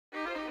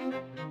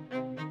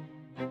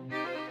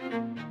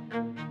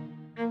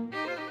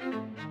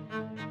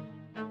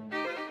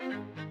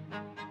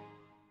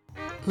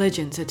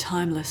Legends are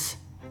timeless.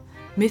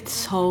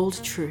 Myths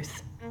hold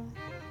truth.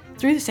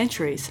 Through the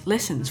centuries,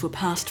 lessons were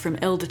passed from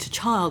elder to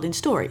child in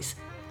stories.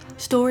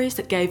 Stories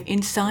that gave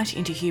insight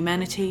into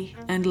humanity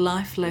and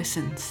life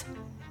lessons.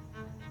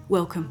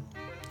 Welcome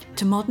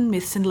to Modern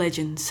Myths and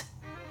Legends,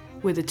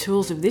 where the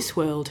tools of this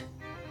world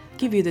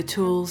give you the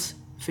tools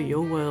for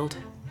your world.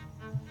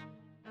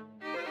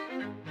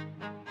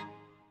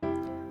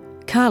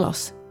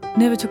 Carlos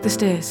never took the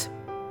stairs.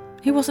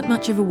 He wasn't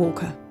much of a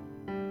walker.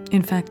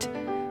 In fact,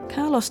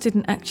 Carlos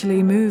didn't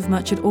actually move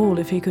much at all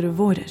if he could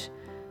avoid it.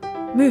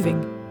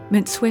 Moving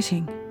meant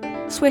sweating.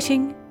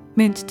 Sweating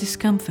meant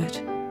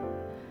discomfort.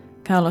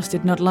 Carlos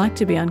did not like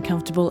to be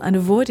uncomfortable and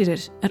avoided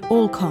it at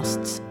all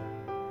costs.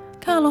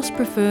 Carlos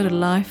preferred a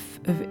life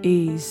of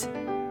ease.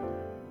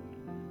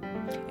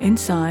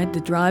 Inside the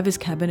driver's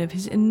cabin of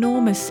his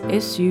enormous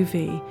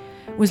SUV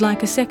was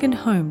like a second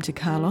home to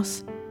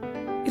Carlos.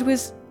 It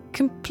was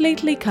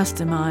completely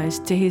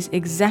customised to his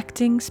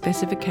exacting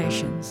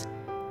specifications.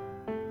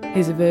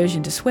 His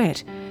aversion to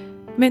sweat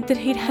meant that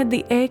he'd had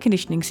the air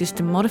conditioning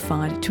system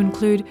modified to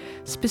include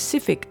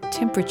specific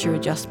temperature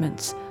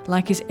adjustments,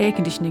 like his air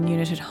conditioning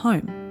unit at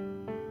home.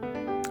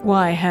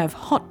 Why have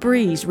hot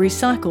breeze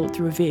recycled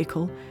through a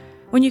vehicle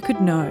when you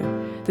could know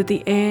that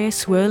the air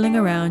swirling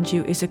around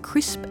you is a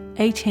crisp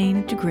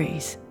 18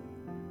 degrees?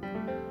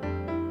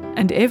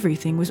 And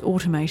everything was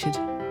automated.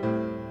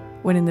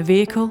 When in the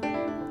vehicle,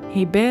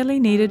 he barely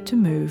needed to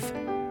move.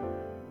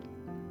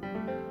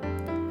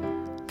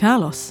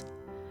 Carlos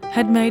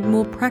had made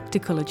more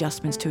practical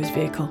adjustments to his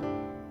vehicle.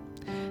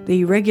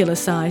 The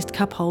regular-sized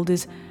cup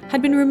holders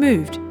had been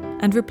removed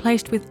and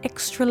replaced with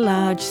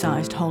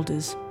extra-large-sized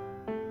holders.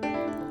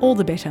 All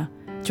the better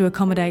to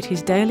accommodate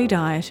his daily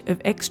diet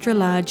of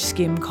extra-large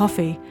skim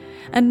coffee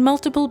and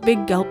multiple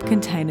big gulp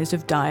containers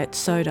of diet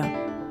soda.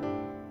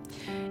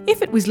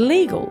 If it was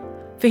legal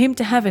for him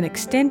to have an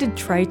extended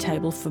tray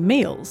table for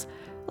meals,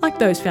 like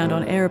those found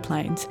on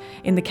aeroplanes,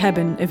 in the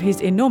cabin of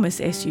his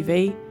enormous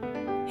SUV,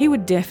 he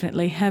would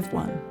definitely have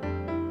one.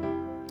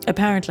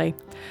 Apparently,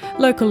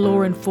 local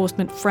law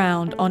enforcement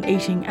frowned on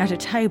eating at a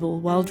table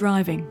while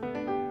driving.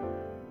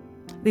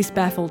 This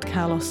baffled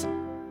Carlos.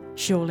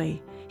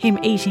 Surely, him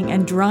eating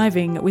and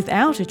driving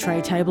without a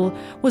tray table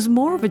was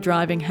more of a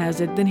driving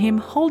hazard than him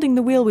holding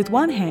the wheel with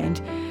one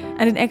hand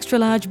and an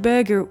extra-large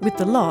burger with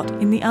the lot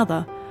in the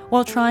other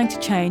while trying to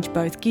change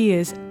both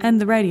gears and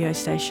the radio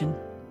station.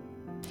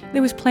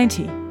 There was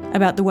plenty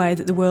about the way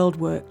that the world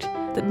worked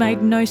that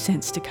made no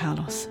sense to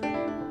Carlos.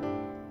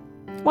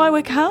 Why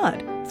work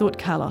hard, thought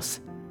Carlos,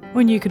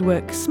 when you could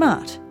work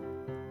smart?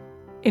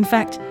 In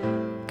fact,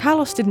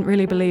 Carlos didn't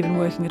really believe in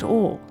working at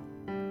all,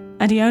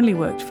 and he only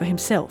worked for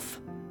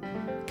himself.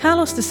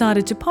 Carlos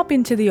decided to pop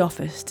into the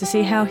office to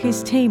see how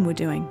his team were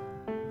doing.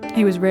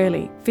 He was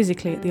rarely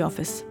physically at the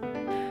office.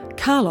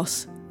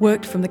 Carlos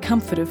worked from the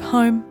comfort of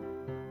home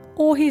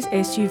or his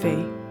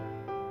SUV.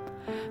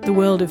 The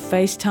world of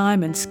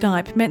FaceTime and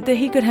Skype meant that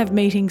he could have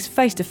meetings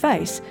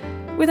face-to-face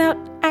without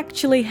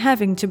actually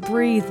having to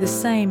breathe the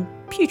same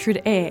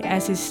putrid air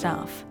as his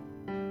staff.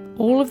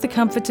 All of the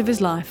comforts of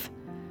his life,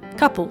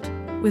 coupled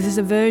with his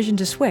aversion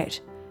to sweat,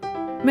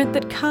 meant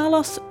that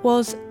Carlos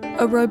was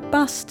a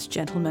robust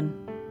gentleman.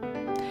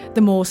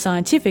 The more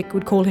scientific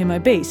would call him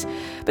obese,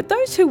 but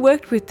those who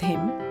worked with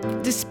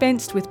him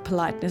dispensed with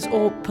politeness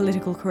or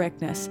political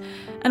correctness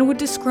and would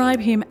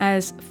describe him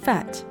as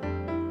fat.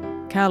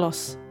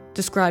 Carlos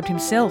described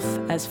himself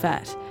as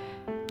fat.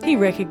 He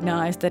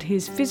recognised that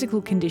his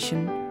physical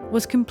condition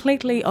was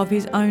completely of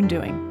his own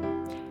doing.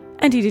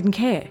 And he didn't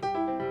care.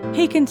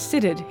 He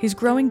considered his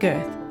growing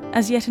girth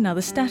as yet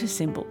another status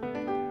symbol.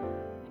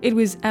 It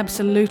was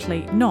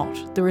absolutely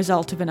not the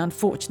result of an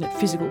unfortunate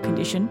physical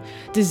condition,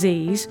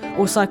 disease,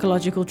 or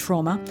psychological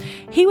trauma.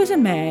 He was a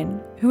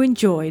man who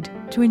enjoyed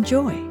to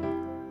enjoy.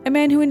 A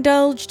man who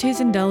indulged his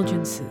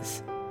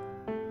indulgences.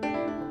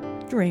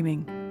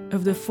 Dreaming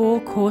of the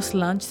 4-course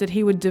lunch that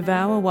he would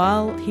devour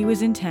while he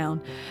was in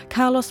town,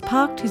 Carlos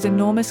parked his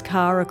enormous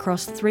car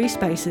across 3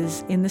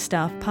 spaces in the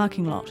staff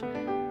parking lot.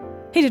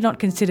 He did not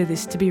consider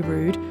this to be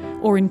rude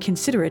or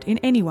inconsiderate in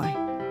any way.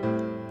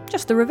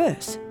 Just the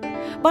reverse.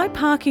 By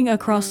parking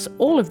across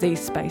all of these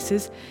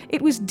spaces,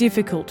 it was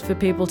difficult for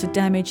people to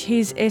damage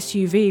his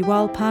SUV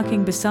while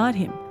parking beside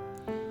him.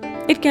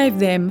 It gave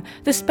them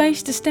the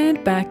space to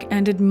stand back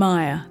and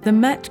admire the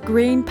matte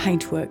green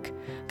paintwork,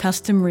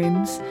 custom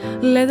rims,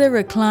 leather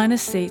recliner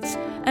seats,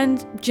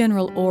 and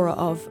general aura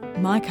of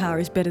 "my car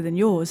is better than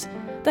yours"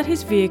 that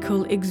his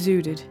vehicle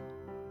exuded.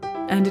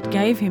 And it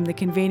gave him the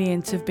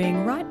convenience of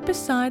being right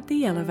beside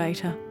the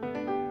elevator.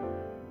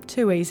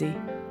 Too easy.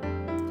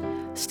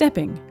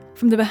 Stepping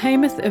from the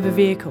behemoth of a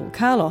vehicle,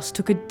 Carlos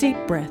took a deep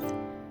breath.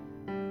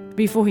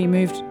 Before he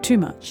moved too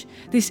much,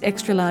 this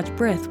extra-large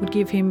breath would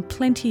give him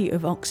plenty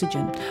of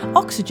oxygen.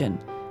 Oxygen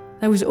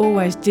that was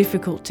always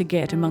difficult to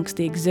get amongst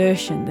the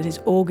exertion that his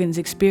organs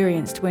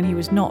experienced when he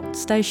was not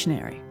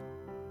stationary.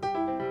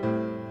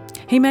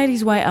 He made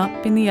his way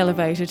up in the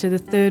elevator to the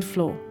 3rd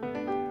floor.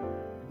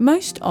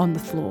 Most on the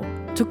floor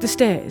took the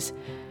stairs.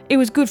 It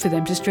was good for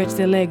them to stretch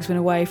their legs when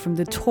away from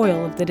the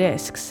toil of the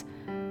desks.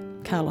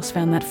 Carlos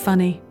found that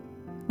funny.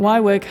 Why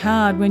work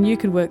hard when you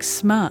could work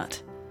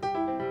smart?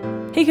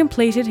 He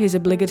completed his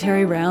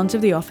obligatory rounds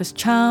of the office,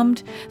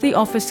 charmed the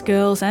office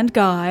girls and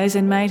guys,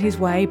 and made his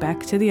way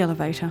back to the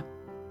elevator.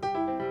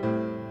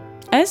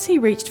 As he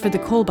reached for the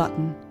call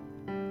button,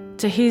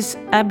 to his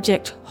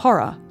abject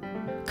horror,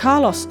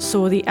 Carlos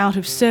saw the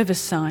out-of-service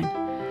sign.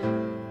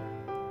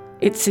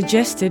 It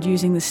suggested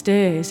using the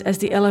stairs, as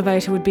the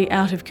elevator would be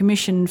out of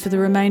commission for the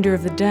remainder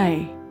of the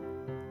day.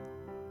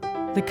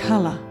 The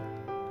colour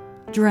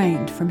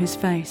drained from his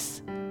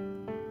face.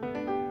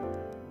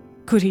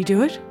 Could he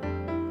do it?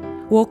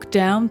 Walk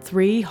down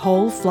 3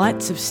 whole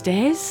flights of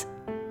stairs?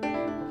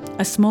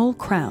 A small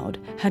crowd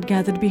had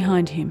gathered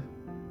behind him.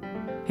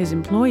 His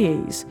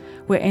employees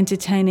were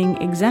entertaining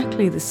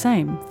exactly the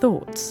same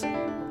thoughts.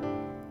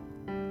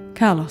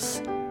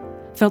 Carlos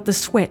felt the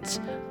sweat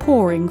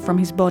pouring from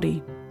his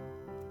body.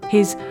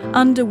 His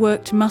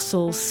underworked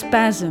muscles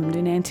spasmed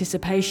in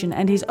anticipation,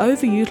 and his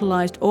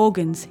overutilised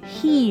organs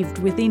heaved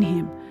within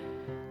him.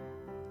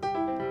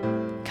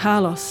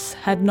 Carlos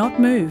had not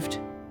moved,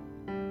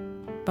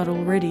 but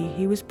already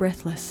he was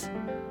breathless.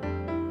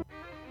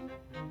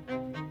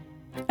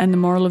 And the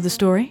moral of the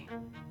story?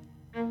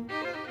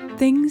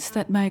 Things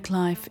that make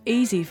life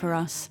easy for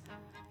us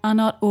are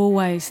not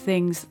always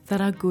things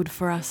that are good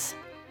for us.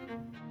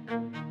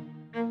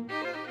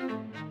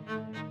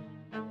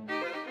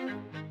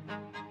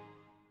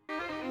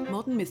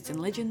 Modern Myths and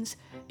Legends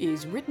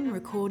is written,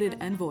 recorded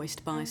and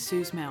voiced by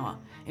Suze Mauer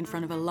in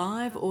front of a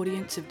live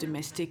audience of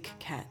domestic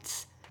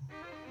cats.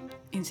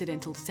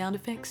 Incidental sound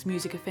effects,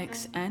 music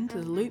effects and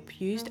the loop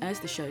used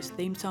as the show's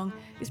theme song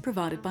is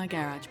provided by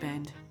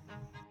GarageBand.